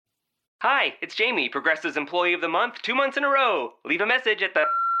Hi, it's Jamie, Progressive's Employee of the Month, 2 months in a row. Leave a message at the...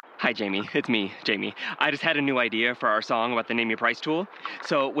 Hi, Jamie. It's me, Jamie. I just had a new idea for our song about the Name Your Price tool.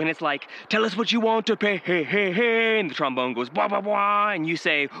 So when it's like, tell us what you want to pay, hey, hey, hey, and the trombone goes, blah, blah, blah, and you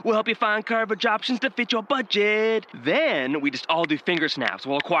say, we'll help you find coverage options to fit your budget. Then we just all do finger snaps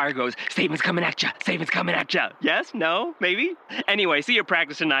while a choir goes, savings coming at ya, savings coming at ya. Yes? No? Maybe? Anyway, see you at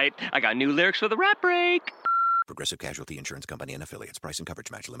practice tonight. I got new lyrics for the rap break. Progressive Casualty Insurance Company and Affiliates. Price and coverage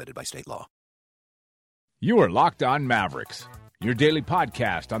match limited by state law. You are Locked On Mavericks, your daily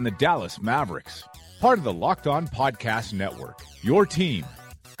podcast on the Dallas Mavericks. Part of the Locked On Podcast Network, your team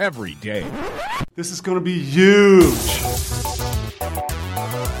every day. This is going to be huge.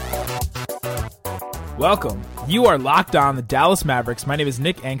 Welcome. You are Locked On the Dallas Mavericks. My name is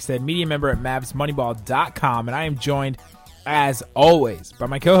Nick Angstead, media member at MavsMoneyball.com, and I am joined, as always, by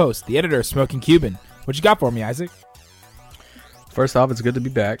my co-host, the editor of Smoking Cuban. What you got for me, Isaac? First off, it's good to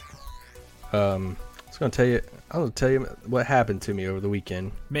be back. I'm going to tell you what happened to me over the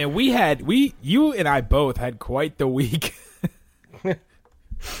weekend. Man, you and I both had quite the week.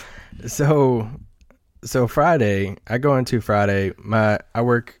 So Friday, I go into Friday. I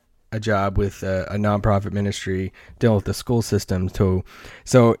work a job with a nonprofit ministry dealing with the school system.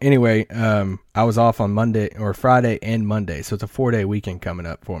 So anyway, I was off on Friday and Monday. So it's a 4-day weekend coming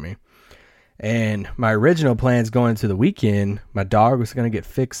up for me. And my original plans going into the weekend, my dog was going to get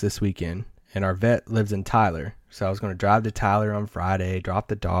fixed this weekend, and our vet lives in Tyler. So I was going to drive to Tyler on Friday, drop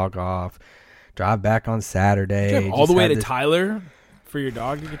the dog off, drive back on Saturday. All the way to Tyler for your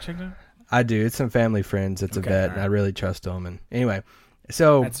dog to get checked out? I do. It's some family friends. It's a vet, right. And I really trust them. And anyway,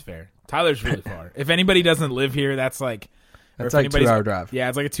 so that's fair. Tyler's really far. If anybody doesn't live here, that's like a 2-hour drive. Yeah,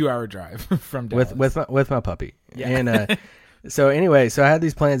 it's like a 2-hour drive from Dallas. with my puppy. Yeah. And so anyway, so I had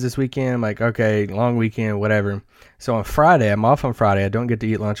these plans this weekend. I'm like, okay, long weekend, whatever. So on Friday, I'm off on Friday. I don't get to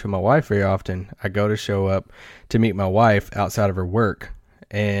eat lunch with my wife very often. I go to show up to meet my wife outside of her work.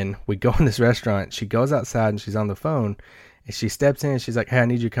 And we go in this restaurant. She goes outside and she's on the phone. And she steps in and she's like, hey, I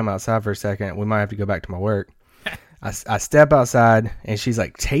need you to come outside for a second. We might have to go back to my work. I step outside and she's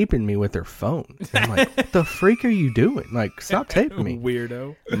like taping me with her phone. And I'm like, what the freak are you doing? Like, stop taping me.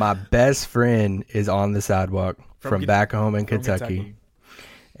 Weirdo. My best friend is on the sidewalk from back home in Kentucky.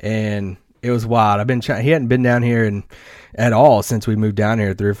 And it was wild. He hadn't been down here at all since we moved down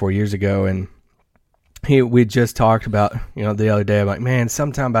here 3 or 4 years ago. And we just talked about, the other day, I'm like, man,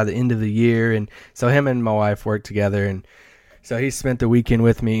 sometime by the end of the year. And so him and my wife worked together. And so he spent the weekend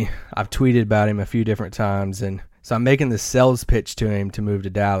with me. I've tweeted about him a few different times. And so I'm making the sales pitch to him to move to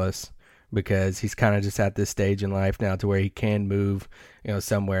Dallas because he's kind of just at this stage in life now to where he can move,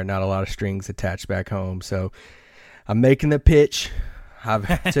 somewhere, not a lot of strings attached back home. So I'm making the pitch. I've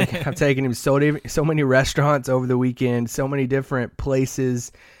taken him so many restaurants over the weekend, so many different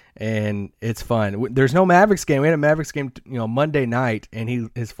places, and it's fun. There's no Mavericks game. We had a Mavericks game, Monday night, and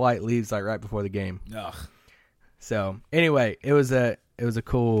his flight leaves like right before the game. Ugh. So anyway, it was a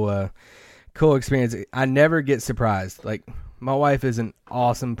cool experience. I never get surprised. Like, my wife is an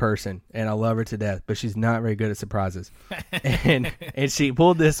awesome person, and I love her to death, but she's not very good at surprises. and she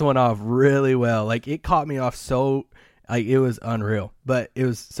pulled this one off really well. Like, it caught me off so, like, it was unreal. But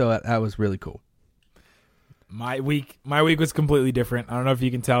that was really cool. My week was completely different. I don't know if you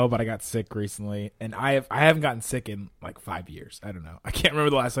can tell, but I got sick recently, and I haven't gotten sick in like 5 years. I don't know. I can't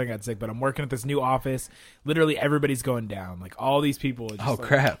remember the last time I got sick, but I'm working at this new office. Literally everybody's going down. Like, all these people are just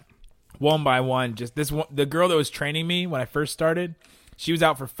crap. One by one, just this one. The girl that was training me when I first started, she was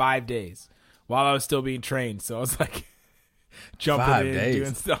out for 5 days while I was still being trained. So I was like jumping in,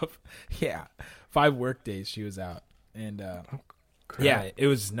 doing stuff. Yeah, 5 work days she was out, and yeah, it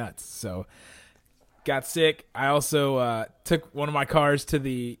was nuts. So got sick. I also took one of my cars to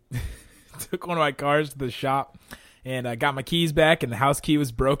the shop, and I got my keys back, and the house key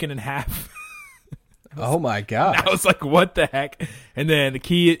was broken in half. Oh my god! I was like, what the heck? And then the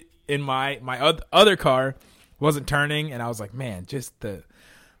key in my other car wasn't turning, and I was like, man,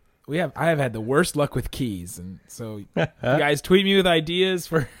 I have had the worst luck with keys. And so you guys tweet me with ideas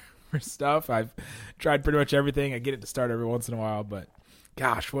for stuff. I've tried pretty much everything. I get it to start every once in a while, but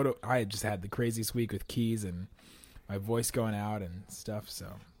gosh, I just had the craziest week with keys and my voice going out and stuff. So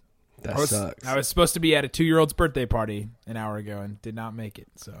sucks. I was supposed to be at a 2-year-old's birthday party an hour ago and did not make it.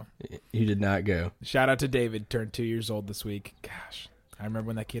 So you did not go. Shout out to David, turned 2 years old this week. Gosh, I remember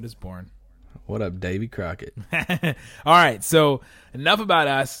when that kid was born. What up, Davy Crockett? All right, so enough about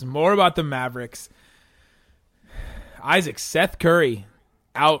us, more about the Mavericks. Isaac, Seth Curry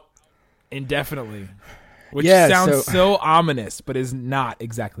out indefinitely, which sounds so ominous, but is not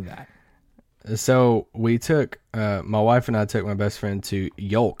exactly that. So we took, my wife and I took my best friend to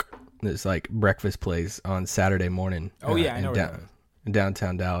Yolk, this like breakfast place on Saturday morning. Oh yeah, I know. In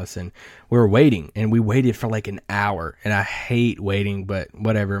downtown Dallas, and we were waiting, and we waited for like an hour, and I hate waiting, but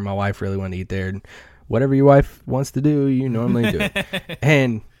whatever. My wife really wanted to eat there, and whatever your wife wants to do, you normally do it.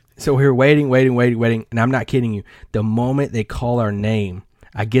 And so we were waiting, and I'm not kidding you. The moment they call our name,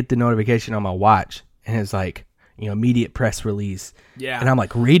 I get the notification on my watch, and it's like, immediate press release. Yeah. And I'm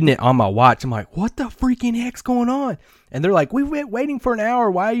like reading it on my watch. I'm like, what the freaking heck's going on? And they're like, we've been waiting for an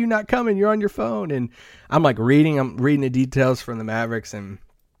hour. Why are you not coming? You're on your phone. And I'm like I'm reading the details from the Mavericks, and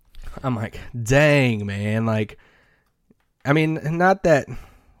I'm like, dang, man. Like, I mean, not that,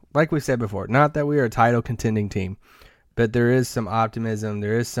 like we said before, not that we are a title contending team, but there is some optimism.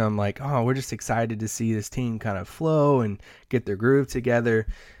 There is some like, oh, we're just excited to see this team kind of flow and get their groove together.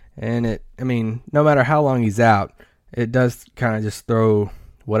 And no matter how long he's out, it does kind of just throw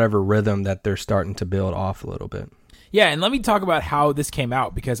whatever rhythm that they're starting to build off a little bit. Yeah, and let me talk about how this came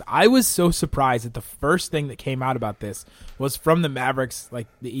out, because I was so surprised that the first thing that came out about this was from the Mavericks, like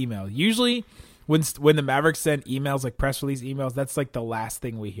the email. Usually when the Mavericks send emails, like press release emails, that's like the last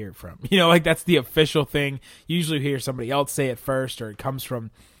thing we hear from. Like that's the official thing. Usually we hear somebody else say it first, or it comes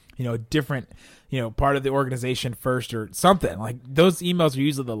from a different part of the organization first or something. Like those emails are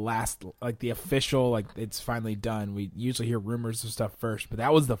usually the last, like the official, like it's finally done. We usually hear rumors of stuff first, but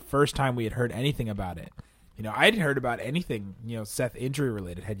that was the first time we had heard anything about it. I hadn't heard about anything, Seth injury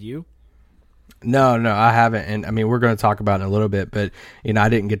related. Had you? No, I haven't. And we're going to talk about it in a little bit, but I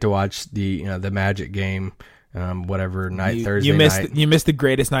didn't get to watch the the Magic game, Thursday night. You missed the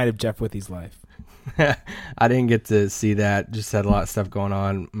greatest night of Jeff Withey's life. I didn't get to see that. Just had a lot of stuff going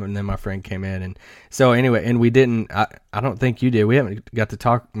on, and then my friend came in, and so anyway, and we didn't. I don't think you did. We haven't got to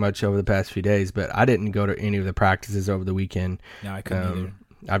talk much over the past few days, but I didn't go to any of the practices over the weekend. No, I couldn't either.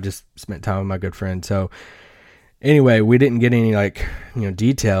 I've just spent time with my good friend. So anyway, we didn't get any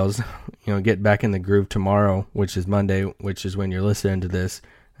details. Get back in the groove tomorrow, which is Monday, which is when you're listening to this.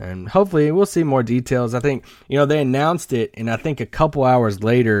 And hopefully we'll see more details. I think, they announced it, and I think a couple hours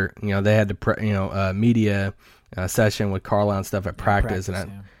later, they had the media session with Carlisle and stuff at practice.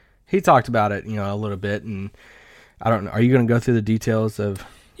 And he talked about it, a little bit. And I don't know. Are you going to go through the details of?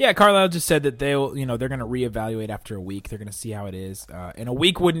 Yeah, Carlisle just said that they'll, they're going to reevaluate after a week. They're going to see how it is. And a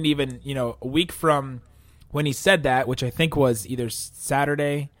week wouldn't even, a week from when he said that, which I think was either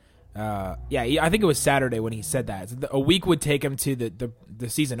Saturday. I think it was Saturday when he said that. A week would take him to the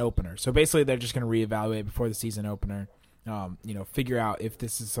season opener. So basically, they're just going to reevaluate before the season opener. Figure out if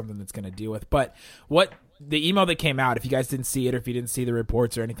this is something that's going to deal with. But what the email that came out, if you guys didn't see it, or if you didn't see the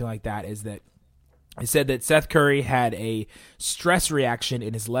reports or anything like that, is that it said that Seth Curry had a stress reaction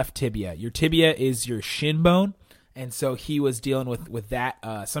in his left tibia. Your tibia is your shin bone, and so he was dealing with that.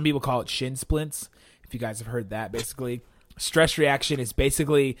 Some people call it shin splints. If you guys have heard that, basically. Stress reaction is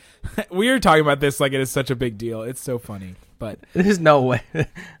basically, we were talking about this like it is such a big deal. It's so funny, but there's no way.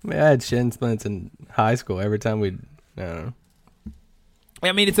 I had shin splints in high school every time I don't know.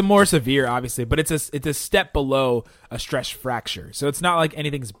 It's a more severe, obviously, but it's a step below a stress fracture. So it's not like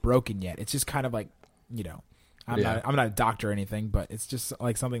anything's broken yet. It's just kind of like, I'm not a doctor or anything, but it's just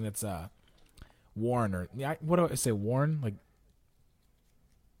like something that's worn, or what do I say? Worn? Like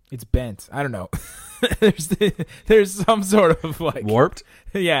it's bent. I don't know. there's some sort of like warped.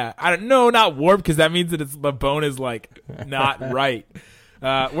 Yeah, I don't know. Not warped, because that means that the bone is like not right.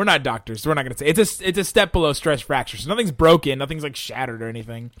 We're not doctors, so we're not gonna say it's a step below stress fracture. So nothing's broken, nothing's like shattered or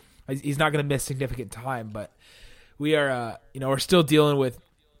anything. He's not gonna miss significant time, but we are we're still dealing with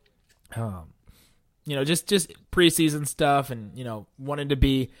just preseason stuff, and wanting to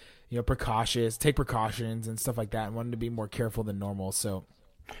be precautious, take precautions and stuff like that, and wanting to be more careful than normal. So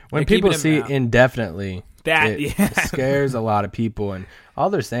when people see indefinitely, it scares a lot of people, and all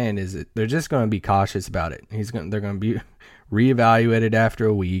they're saying is that they're just going to be cautious about it. They're going to be reevaluated after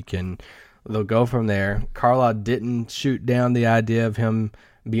a week, and they'll go from there. Carlisle didn't shoot down the idea of him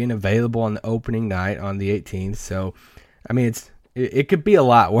being available on the opening night on the 18th. So, it could be a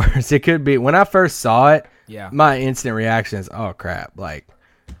lot worse. It could be, when I first saw it, my instant reaction is, oh crap, like,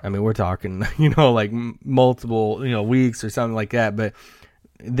 we're talking, like multiple, weeks or something like that. But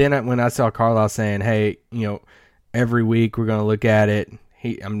then when I saw Carlisle saying, hey, every week we're going to look at it,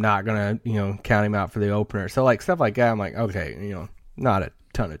 I'm not going to, count him out for the opener. So like stuff like that, I'm like, okay, not a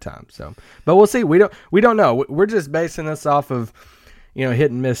ton of time. So, but we'll see. We don't know. We're just basing this off of, hit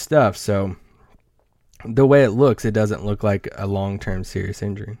and miss stuff. So the way it looks, it doesn't look like a long-term serious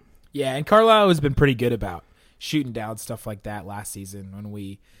injury. Yeah. And Carlisle has been pretty good about shooting down stuff like that last season when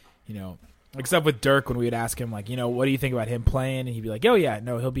we, Except with Dirk, when we would ask him, like, what do you think about him playing? And he'd be like, oh, yeah,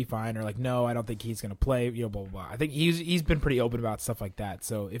 no, he'll be fine. Or like, no, I don't think he's going to play, blah, blah, blah. I think he's been pretty open about stuff like that.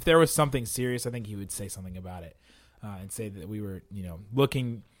 So if there was something serious, I think he would say something about it and say that we were,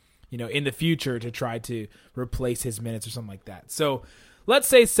 looking, in the future to try to replace his minutes or something like that. So let's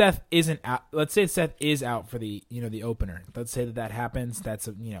say Seth isn't out. Let's say Seth is out for the, the opener. Let's say that happens. That's,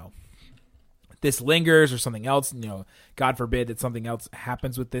 this lingers or something else, God forbid that something else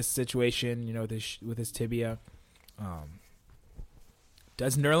happens with this situation, with his tibia.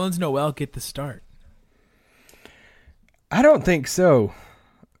 Does Nerlens Noel get the start? I don't think so.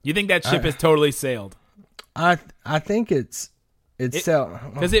 You think that ship has totally sailed? I think it's sailed.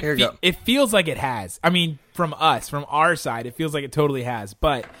 Because it feels like it has. I mean, from our side, it feels like it totally has.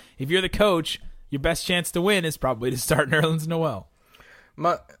 But if you're the coach, your best chance to win is probably to start Nerlens Noel.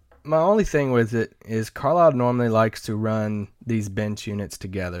 My only thing with it is Carlisle normally likes to run these bench units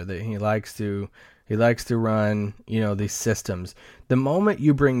together. That he likes to run, these systems. The moment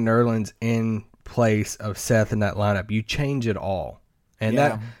you bring Nerlens in place of Seth in that lineup, you change it all. And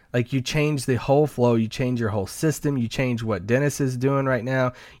that, you change the whole flow, you change your whole system, you change what Dennis is doing right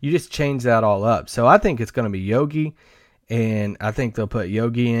now. You just change that all up. So I think it's going to be Yogi, and I think they'll put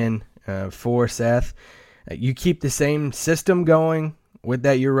Yogi in for Seth. You keep the same system going with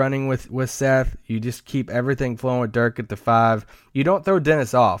that you're running with Seth. You just keep everything flowing with Dirk at the 5. You don't throw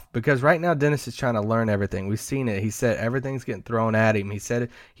Dennis off, because right now Dennis is trying to learn everything. We've seen it. He said everything's getting thrown at him.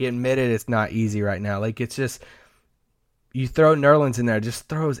 He admitted it's not easy right now. It's just, you throw Nerlens in there, just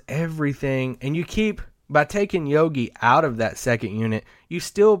throws everything, and you keep, by taking Yogi out of that second unit, you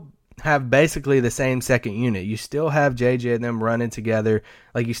still have basically the same second unit. You still have JJ and them running together.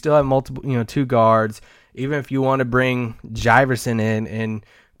 You still have multiple, 2 guards. Even if you want to bring Jiverson in and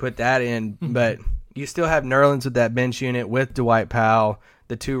put that in, but you still have Nerlens with that bench unit with Dwight Powell,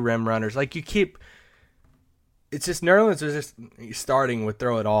 the 2 rim runners. You keep, it's just Nerlens is just starting with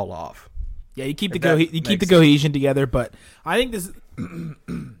throw it all off. Yeah, you keep the cohesion together, but I think this.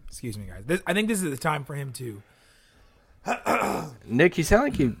 Excuse me, guys. I think this is the time for him to. Nick, you sound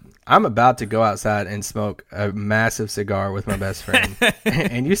like you. I'm about to go outside and smoke a massive cigar with my best friend,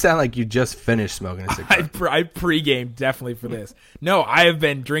 and you sound like you just finished smoking a cigar. I pre-gamed definitely for this. No, I have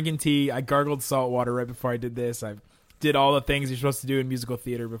been drinking tea. I gargled salt water right before I did this. I did all the things you're supposed to do in musical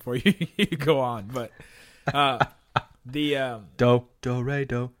theater before you go on. But the do re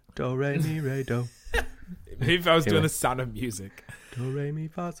do re mi re do. Maybe if I was doing the Sound of Music. Do re mi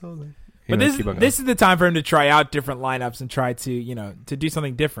fa sol la. But this is the time for him to try out different lineups and try to to do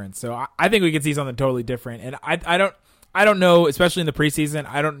something different. So I think we could see something totally different. And I don't know, especially in the preseason.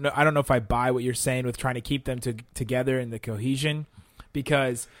 I don't know if I buy what you're saying with trying to keep them together in the cohesion,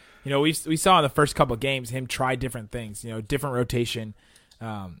 because we saw in the first couple of games him try different things. Different rotation.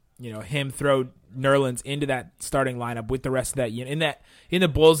 Him throw Nerlens into that starting lineup with the rest of that unit. In the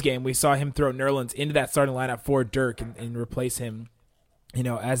Bulls game, we saw him throw Nerlens into that starting lineup for Dirk and replace him.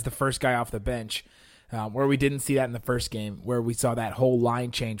 As the first guy off the bench, where we didn't see that in the first game, where we saw that whole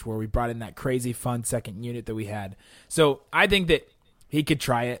line change, where we brought in that crazy fun second unit that we had. So I think that he could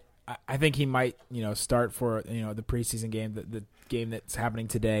try it. I think he might, start for, the preseason game, the game that's happening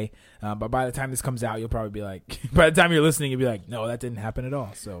today. But by the time this comes out, you'll probably be like, by the time you're listening, you'll be like, no, that didn't happen at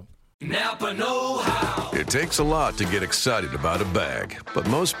all. So. Napa know-how. It takes a lot to get excited about a bag, but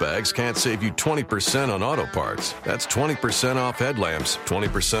most bags can't save you 20% on auto parts. That's 20% off headlamps,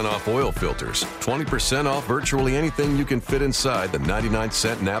 20% off oil filters, 20% off virtually anything you can fit inside the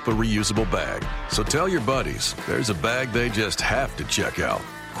 99-cent Napa reusable bag. So tell your buddies, there's a bag they just have to check out.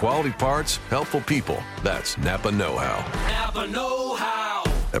 Quality parts, helpful people. That's Napa know-how. Napa know-how.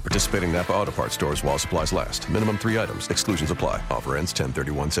 At participating Napa Auto Parts stores while supplies last. Minimum 3 items. Exclusions apply. Offer ends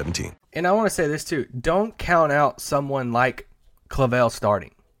 10/31/17. And I want to say this too. Don't count out someone like Clavel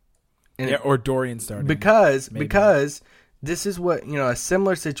starting. Or Dorian starting. Because this is what, a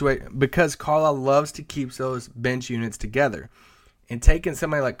similar situation. Because Carlisle loves to keep those bench units together. And taking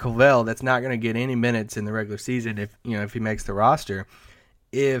somebody like Clavel that's not going to get any minutes in the regular season if he makes the roster.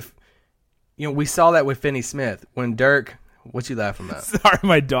 We saw that with Finney Smith. When Dirk... What you laughing about? Sorry,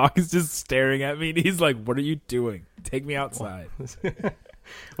 my dog is just staring at me, and he's like, what are you doing? Take me outside.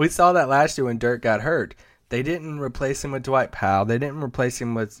 We saw that last year when Dirk got hurt. They didn't replace him with Dwight Powell. They didn't replace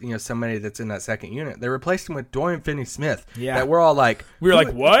him with somebody that's in that second unit. They replaced him with Dorian Finney-Smith. Yeah. That we're all like... We were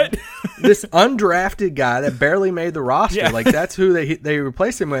like, what? This undrafted guy that barely made the roster. Yeah. That's who they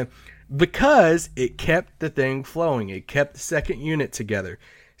replaced him with, because it kept the thing flowing. It kept the second unit together.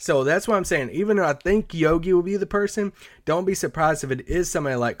 So that's what I'm saying. Even though I think Yogi will be the person, don't be surprised if it is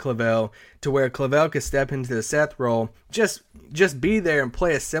somebody like Clavel, to where Clavel could step into the Seth role, just be there and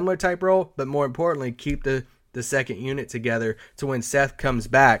play a similar type role, but more importantly, keep the second unit together. So when Seth comes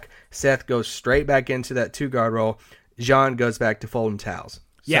back, Seth goes straight back into that 2-guard role. Jean goes back to folding towels.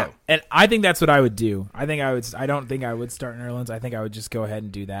 Yeah, and I think that's what I would do. I don't think I would start Nerlens. I think I would just go ahead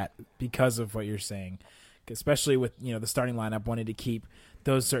and do that because of what you're saying, especially with the starting lineup wanting to keep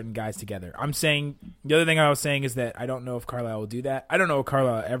those certain guys together. I'm saying the other thing I was saying is that I don't know if Carlisle will do that. I don't know what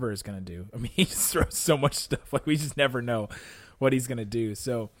Carlisle ever is going to do. I mean, he just throws so much stuff. Like, we just never know what he's going to do.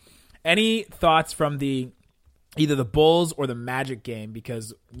 So, any thoughts from either the Bulls or the Magic game?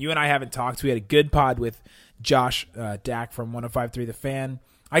 Because you and I haven't talked. We had a good pod with Josh Dack from 105.3 The Fan.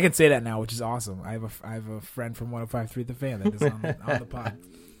 I can say that now, which is awesome. I have a friend from 105.3 The Fan that is on the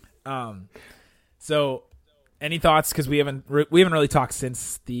pod. So, any thoughts? Because we haven't really talked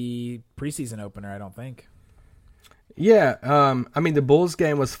since the preseason opener, I don't think. Yeah, I mean, the Bulls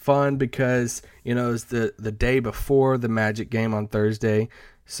game was fun because it was the day before the Magic game on Thursday.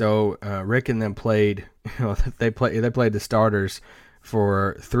 So Rick and them played. They played the starters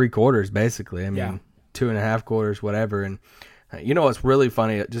for 3 quarters basically. I mean, 2.5 quarters, whatever. And what's really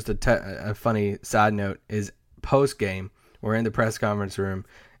funny? Just a funny side note is post game, we're in the press conference room.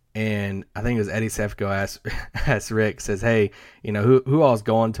 And I think it was Eddie Sefko asked Rick, says, "Hey, who all's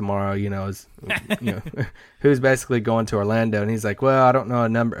going tomorrow? Who's basically going to Orlando?" And he's like, "Well, I don't know a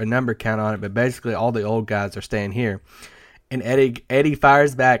number count on it, but basically all the old guys are staying here." And Eddie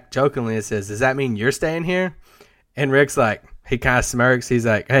fires back jokingly and says, "Does that mean you're staying here?" And Rick's like, he kind of smirks. He's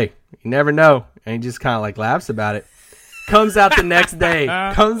like, "Hey, you never know," and he just kind of like laughs about it. Comes out the next day.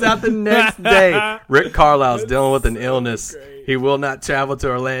 Rick Carlisle's dealing with an illness. He will not travel to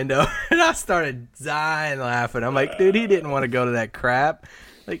Orlando. And I started dying laughing. I'm like, dude, he didn't want to go to that crap.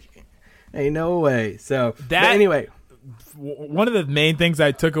 Like, ain't no way. So, but anyway. One of the main things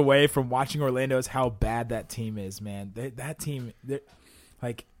I took away from watching Orlando is how bad that team is, man. That team,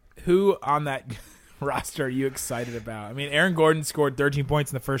 like, who on that roster are you excited about? I mean, Aaron Gordon scored 13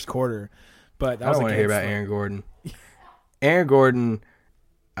 points in the first quarter. But that I don't want to hear about Aaron Gordon. Aaron Gordon,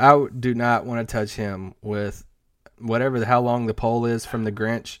 I do not want to touch him with how long the pole is from the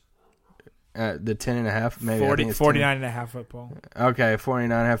Grinch, the 10.5, maybe 49.5 foot pole. Okay,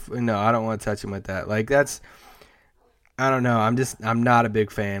 49.5. No, I don't want to touch him with that. Like, that's, I don't know. I'm not a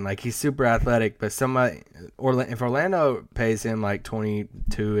big fan. Like, he's super athletic, but if Orlando pays him like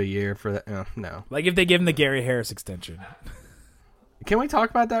 22 a year for that, no. Like if they give him the Gary Harris extension. Can we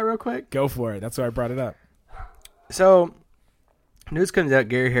talk about that real quick? Go for it. That's why I brought it up. So, news comes out,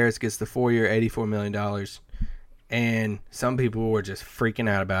 Gary Harris gets the 4-year, $84 million. And some people were just freaking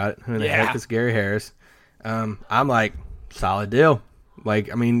out about it. Who the heck is Gary Harris? I'm like, solid deal.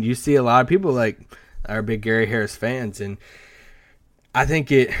 Like, I mean, you see a lot of people like are big Gary Harris fans, and I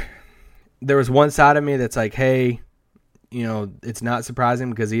think there was one side of me that's like, hey, it's not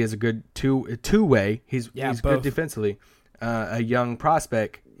surprising because he is a good two-way. He's good defensively. A young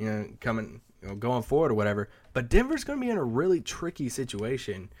prospect, coming, going forward or whatever. But Denver's going to be in a really tricky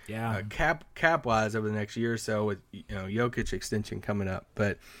situation, cap wise over the next year or so with Jokic extension coming up.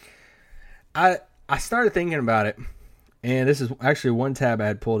 But I started thinking about it, and this is actually one tab I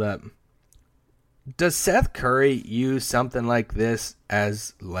had pulled up. Does Seth Curry use something like this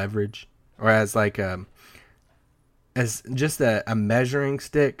as leverage, or as like as just a measuring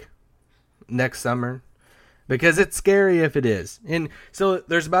stick next summer? Because it's scary if it is. And so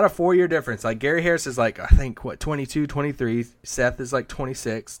there's about a 4-year difference. Like Gary Harris is like, I think, 22, 23. Seth is like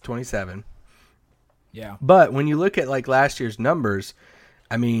 26, 27. Yeah. But when you look at like last year's numbers,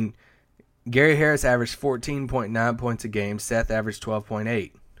 I mean, Gary Harris averaged 14.9 points a game. Seth averaged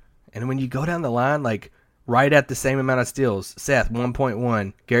 12.8. And when you go down the line, like right at the same amount of steals, Seth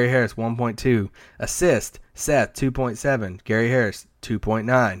 1.1, Gary Harris 1.2. Assist, Seth 2.7, Gary Harris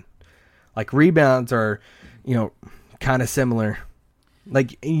 2.9. Like rebounds are, kind of similar.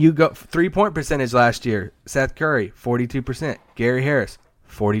 Like you go 3-point percentage last year, Seth Curry 42%, Gary Harris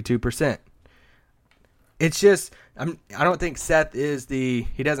 42%. It's just I don't think Seth is he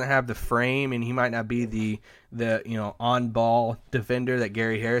doesn't have the frame, and he might not be the on ball defender that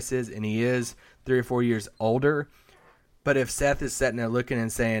Gary Harris is, and he is 3 or 4 years older. But if Seth is sitting there looking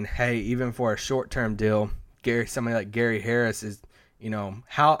and saying, hey, even for a short term deal, somebody like Gary Harris is,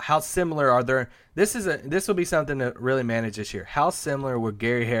 how similar are there? This will be something to really manage this year. How similar would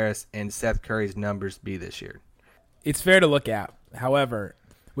Gary Harris and Seth Curry's numbers be this year? It's fair to look at. However,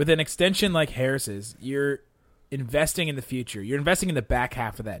 with an extension like Harris's, you're investing in the future. You're investing in the back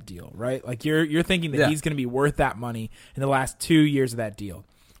half of that deal, right? Like you're thinking that he's going to be worth that money in the last 2 years of that deal.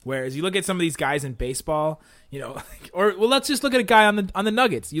 Whereas you look at some of these guys in baseball, or let's just look at a guy on the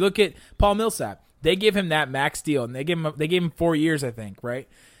Nuggets. You look at Paul Millsap. They give him that max deal, and they gave him 4 years, I think, right?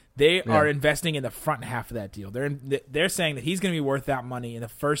 They are investing in the front half of that deal. They're saying that he's going to be worth that money in the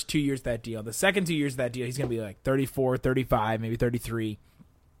first 2 years of that deal. The second 2 years of that deal, he's going to be like 34, 35, maybe 33.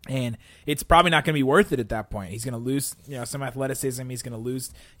 And it's probably not going to be worth it at that point. He's going to lose, some athleticism. He's going to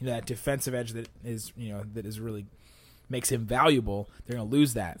lose, that defensive edge that is really makes him valuable. They're going to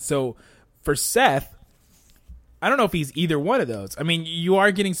lose that. So for Seth, I don't know if he's either one of those. I mean, you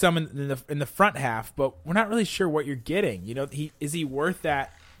are getting some in the front half, but we're not really sure what you're getting. Is he worth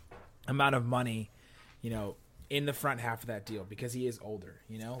that amount of money, in the front half of that deal, because he is older,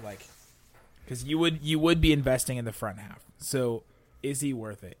 because you would be investing in the front half. So is he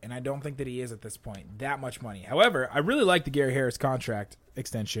worth it? And I don't think that he is at this point, that much money. However, I really like the Gary Harris contract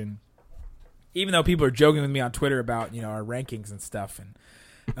extension, even though people are joking with me on Twitter about, our rankings and stuff. And,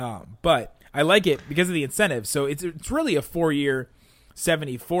 but I like it because of the incentives. So it's really a 4-year,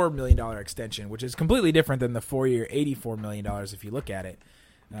 $74 million extension, which is completely different than the 4-year, $84 million if you look at it.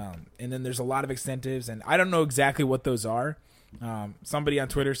 And then there's a lot of incentives, and I don't know exactly what those are. Somebody on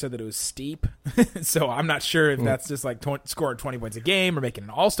Twitter said that it was steep, so I'm not sure if that's just like scoring 20 points a game or making an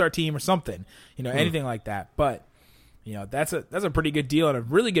all-star team or something, anything like that. But that's a pretty good deal and a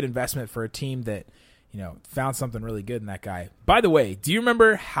really good investment for a team that found something really good in that guy. By the way, do you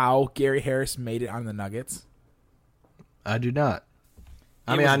remember how Gary Harris made it on the Nuggets? I do not.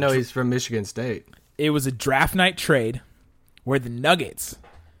 I know he's from Michigan State. It was a draft night trade where the Nuggets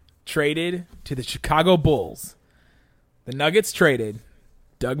traded to the Chicago Bulls. The Nuggets traded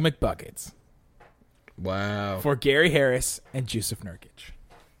Doug McBuckets. Wow. For Gary Harris and Jusuf Nurkic.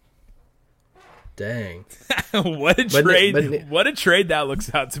 Dang. What a trade. What a trade that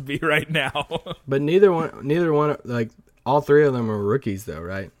looks out to be right now. But neither one, like, all three of them are rookies, though,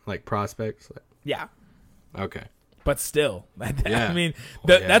 right? Like, prospects? Yeah. Okay. But still, Yeah. I mean,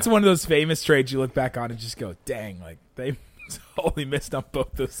 that's one of those famous trades you look back on and just go, dang, like, they totally missed on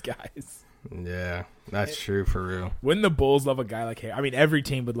both those guys. Yeah, that's true for real. Wouldn't the Bulls love a guy like Harris? I mean, every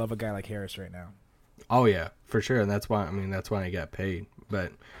team would love a guy like Harris right now. Oh yeah, for sure, and that's why he got paid.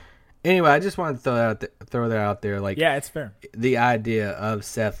 But anyway, I just wanted to throw that out there. Like, yeah, it's fair. The idea of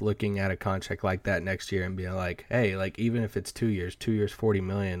Seth looking at a contract like that next year and being like, hey, like even if it's 2 years, $40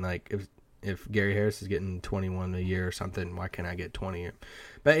 million. Like if Gary Harris is getting 21 a year or something, why can't I get 20?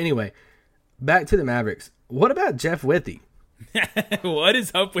 But anyway, back to the Mavericks. What about Jeff Withey? What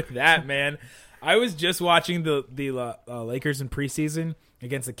is up with that, man? I was just watching the Lakers in preseason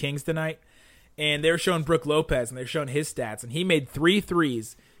against the Kings tonight, and they were showing Brook Lopez, and they're showing his stats, and he made 3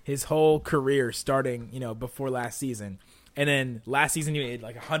 threes his whole career starting, before last season. And then last season he made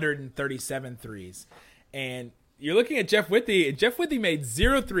like 137 threes. And you're looking at Jeff Withey, and Jeff Withey made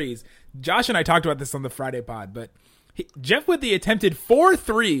 0 threes. Josh and I talked about this on the Friday pod, but Jeff Withey attempted 4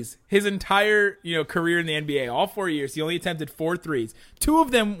 threes his entire career in the NBA. All 4 years, he only attempted 4 threes. 2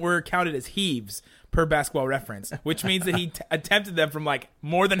 of them were counted as heaves per Basketball Reference, which means that he attempted them from like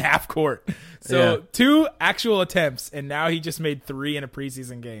more than half court. So 2 actual attempts, and now he just made 3 in a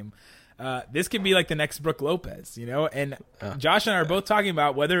preseason game. This could be like the next Brook Lopez, And Josh and I are both talking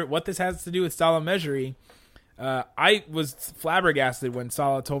about what this has to do with Salah Mejri. I was flabbergasted when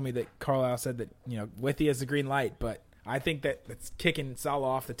Salah told me that Carlisle said that, Withey has the green light, but I think that it's kicking Salah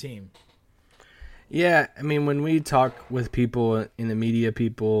off the team. Yeah, I mean, when we talk with people in the media,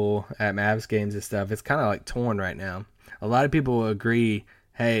 people at Mavs games and stuff, it's kind of like torn right now. A lot of people agree,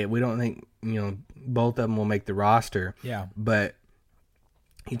 hey, we don't think, both of them will make the roster. Yeah. But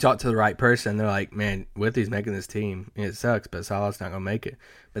you talk to the right person, they're like, man, Withey's making this team. It sucks, but Salah's not going to make it.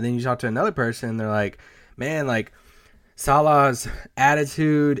 But then you talk to another person, they're like, man, like Salah's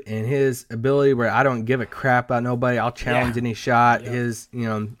attitude and his ability where I don't give a crap about nobody. I'll challenge any shot. Yeah.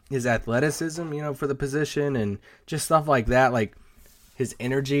 His athleticism, for the position and just stuff like that. Like his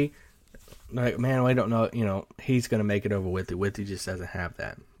energy, like, man, we don't know, he's going to make it over Withey. Withey just doesn't have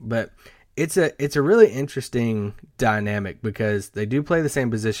that. But it's a really interesting dynamic because they do play the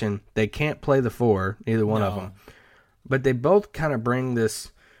same position. They can't play the 4, either one of them. But they both kind of bring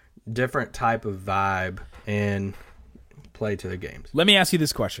this different type of vibe and play to the games. Let me ask you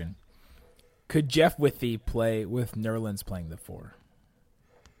this question. Could Jeff Withey play with Nerlens playing the 4?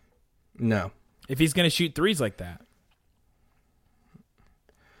 No. If he's going to shoot threes like that.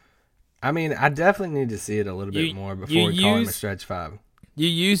 I mean, I definitely need to see it a little bit more before we call him a stretch 5. You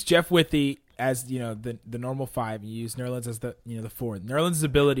use Jeff Withey as, the normal 5. You use Nerlens as the 4. Nerlens'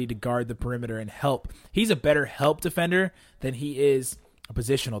 ability to guard the perimeter and help. He's a better help defender than he is a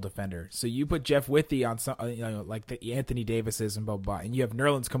positional defender. So you put Jeff Withey on some, like the Anthony Davises and blah, blah, blah, and you have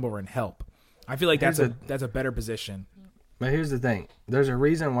Nerlens come over and help. I feel like that's a better position. But here's the thing. There's a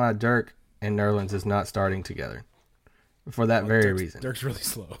reason why Dirk and Nerlens is not starting together. For that very reason. Dirk's really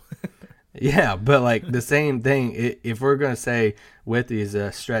slow. Yeah, but like the same thing, if we're going to say Withey is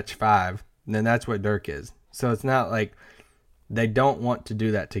a stretch 5, then that's what Dirk is. So it's not like they don't want to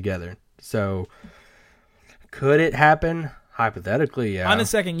do that together. So could it happen? Hypothetically, yeah. On the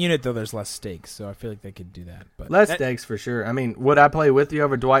second unit, though, there's less stakes, so I feel like they could do that. But less stakes for sure. I mean, would I play Withey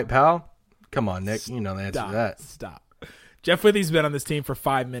over Dwight Powell? Come on, Nick. You know the answer to that. Stop. Jeff Withey's been on this team for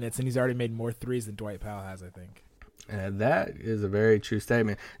 5 minutes, and he's already made more threes than Dwight Powell has, I think. That is a very true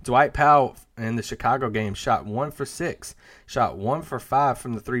statement. Dwight Powell in the Chicago game shot 1 for 6, shot 1 for 5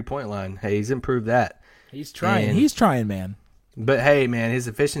 from the 3-point line. Hey, he's improved that. He's trying. He's trying, man. But hey, man, his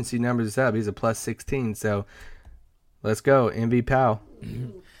efficiency numbers is up. He's a plus 16. So let's go, MV Powell.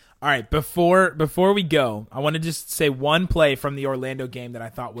 All right, before we go, I want to just say one play from the Orlando game that I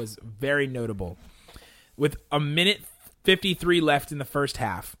thought was very notable. With a minute 53 left in the first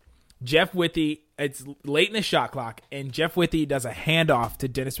half, Jeff Withey, it's late in the shot clock, and Jeff Withey does a handoff to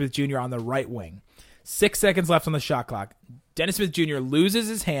Dennis Smith Jr. on the right wing. 6 seconds left on the shot clock. Dennis Smith Jr. loses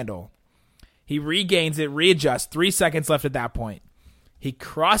his handle. He regains it, readjusts. 3 seconds left at that point. He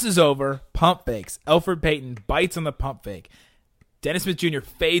crosses over, pump fakes. Elfrid Payton bites on the pump fake. Dennis Smith Jr.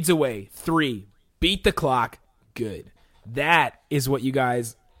 fades away. 3. Beat the clock. Good. That is what you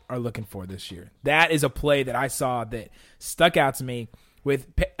guys are looking for this year. That is a play that I saw that stuck out to me.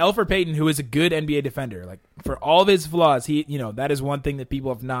 With Elfrid Payton, who is a good NBA defender, like for all of his flaws, that is one thing that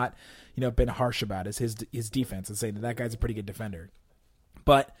people have not, been harsh about is his defense and saying that guy's a pretty good defender.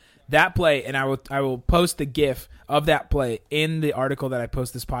 But that play, and I will post the GIF of that play in the article that I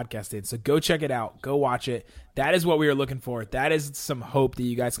post this podcast in. So go check it out, go watch it. That is what we were looking for. That is some hope that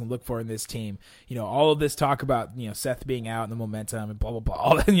you guys can look for in this team. All of this talk about Seth being out and the momentum and blah blah blah,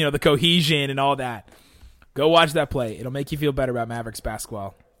 all that, the cohesion and all that. Go watch that play. It'll make you feel better about Mavericks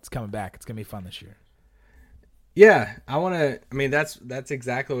basketball. It's coming back. It's going to be fun this year. Yeah, that's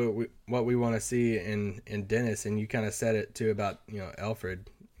exactly what we want to see in Dennis, and you kind of said it too about, Elfrid,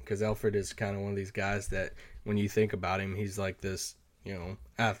 because Elfrid is kind of one of these guys that when you think about him, he's like this,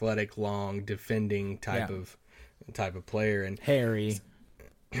 athletic, long, defending type of player, and hairy.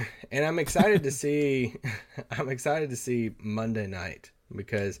 And I'm excited to see Monday night.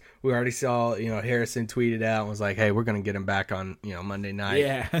 Because we already saw, Harrison tweeted out and was like, hey, we're going to get him back on, Monday night.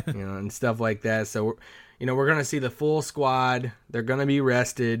 Yeah. And stuff like that. So, we're going to see the full squad. They're going to be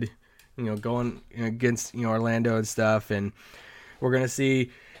rested, going against, Orlando and stuff. And we're going to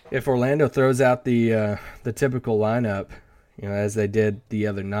see if Orlando throws out the typical lineup, as they did the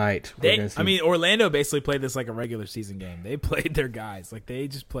other night. Orlando basically played this like a regular season game. They played their guys. Like, they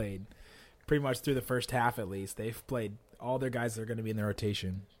just played pretty much through the first half at least. They've played all their guys that are going to be in the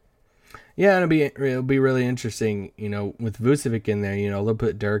rotation. Yeah, and it'll be really interesting, with Vucevic in there, they'll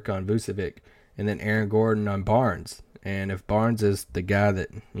put Dirk on Vucevic and then Aaron Gordon on Barnes. And if Barnes is the guy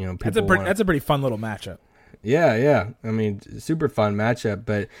that, people that's a pretty fun little matchup. Yeah. Super fun matchup,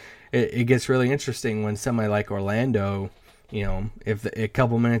 but it gets really interesting when somebody like Orlando, if a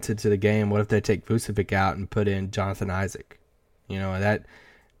couple minutes into the game, what if they take Vucevic out and put in Jonathan Isaac? That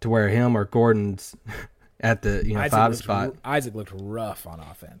to where him or Gordon's at the 5 spot. Isaac looked rough on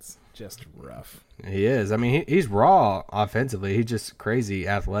offense, just rough. He is. He's raw offensively. He's just crazy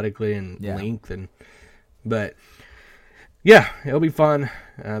athletically and length, but yeah, it'll be fun.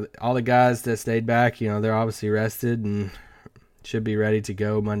 All the guys that stayed back, they're obviously rested and should be ready to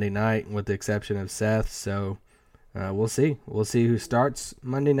go Monday night, with the exception of Seth. So we'll see. We'll see who starts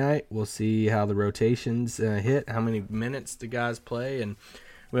Monday night. We'll see how the rotations hit, how many minutes the guys play, and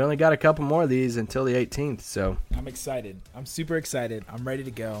we only got a couple more of these until the 18th, so. I'm excited. I'm super excited. I'm ready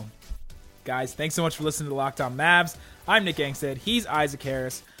to go. Guys, thanks so much for listening to Locked On Mavs. I'm Nick Angstead. He's Isaac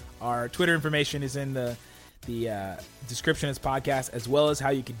Harris. Our Twitter information is in the description of this podcast, as well as how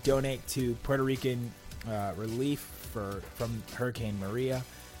you can donate to Puerto Rican relief from Hurricane Maria.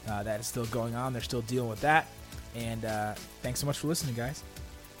 That is still going on. They're still dealing with that. And thanks so much for listening, guys.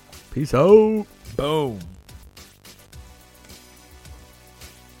 Peace out. Boom.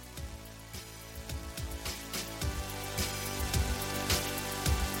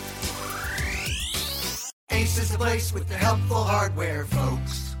 Ace is the place with the helpful hardware,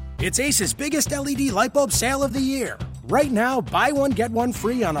 folks. It's Ace's biggest LED light bulb sale of the year. Right now, buy one, get one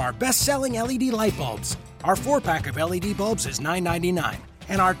free on our best-selling LED light bulbs. Our 4-pack of LED bulbs is $9.99,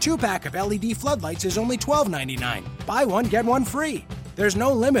 and our 2-pack of LED floodlights is only $12.99. Buy one, get one free. There's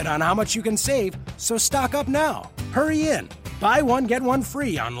no limit on how much you can save, so stock up now. Hurry in. Buy one, get one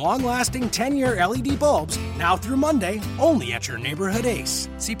free on long-lasting 10-year LED bulbs now through Monday, only at your neighborhood Ace.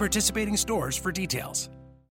 See participating stores for details.